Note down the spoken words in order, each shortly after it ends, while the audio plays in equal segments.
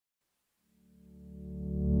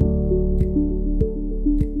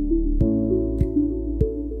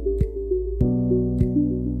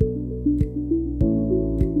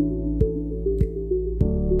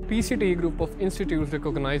Pcte group of institutes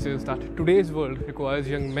recognizes that today's world requires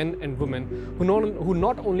young men and women who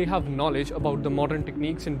not only have knowledge about the modern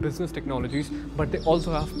techniques and business technologies, but they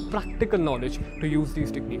also have practical knowledge to use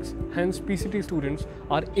these techniques. Hence, Pcte students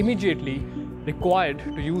are immediately required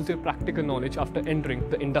to use their practical knowledge after entering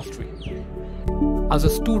the industry. As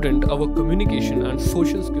a student, our communication and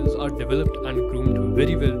social skills are developed and groomed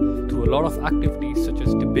very well through a lot of activities such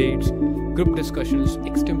as debates, group discussions,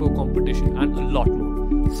 extempo competition, and a lot more.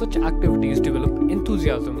 Such activities develop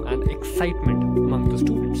enthusiasm and excitement among the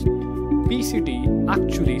students. Pcte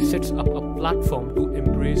actually sets up a platform to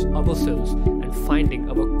embrace ourselves and finding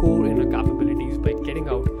our core inner capabilities by getting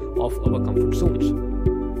out of our comfort zones.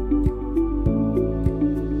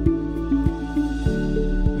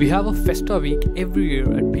 We have a Festaweek every year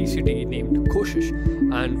at Pcte named Koshish,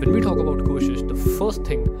 and when we talk about Koshish, the first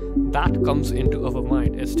thing that comes into our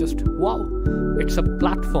mind is just wow! It's a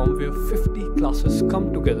platform where 50 classes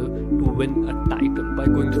come together to win a title by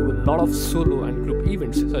going through a lot of solo and group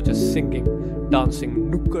events such as singing, dancing,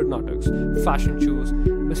 nukkad nataks, fashion shows,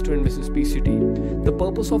 Mr. and Mrs. Pcte. The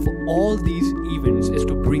purpose of all these events is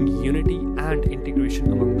to bring unity and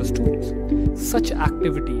integration among the students. Such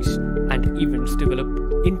activities and events develop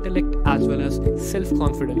intellect as well as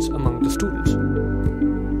self-confidence among the students.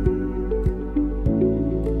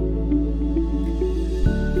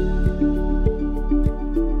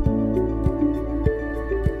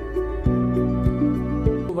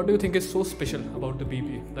 What do you think is so special about the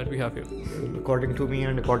BBA that we have here? According to me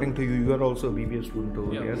and according to you, you are also a BBA student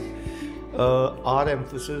over here. Our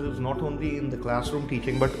emphasis is not only in the classroom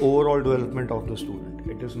teaching but overall development of the student.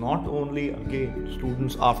 It is not only again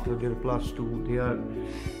students after their plus 2,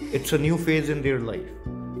 it's a new phase in their life.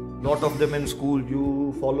 Lot of them in school,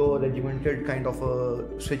 you follow a regimented kind of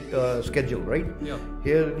a schedule, right? Yeah.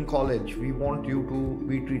 Here in college, we want you to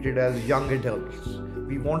be treated as young adults.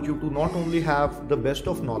 We want you to not only have the best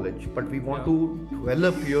of knowledge, but we want to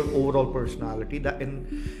develop your overall personality.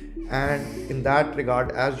 And in that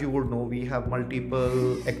regard, as you would know, we have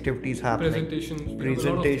multiple activities happening.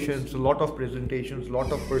 Presentations, a lot of presentations,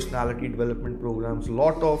 lot of personality development programs,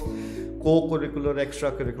 lot of co-curricular,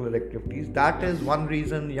 extracurricular activities. That is one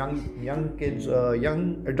reason young kids,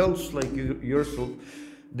 young adults like yourself,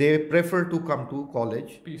 they prefer to come to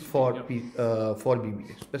college for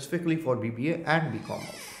BBA, specifically for BBA and BCom.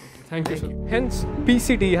 Thank you, sir. Hence,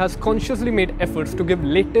 Pcte has consciously made efforts to give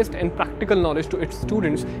latest and practical knowledge to its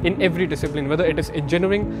students in every discipline, whether it is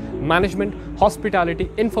engineering, management, hospitality,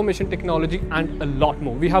 information technology, and a lot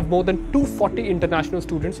more. We have more than 240 international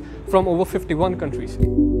students from over 51 countries.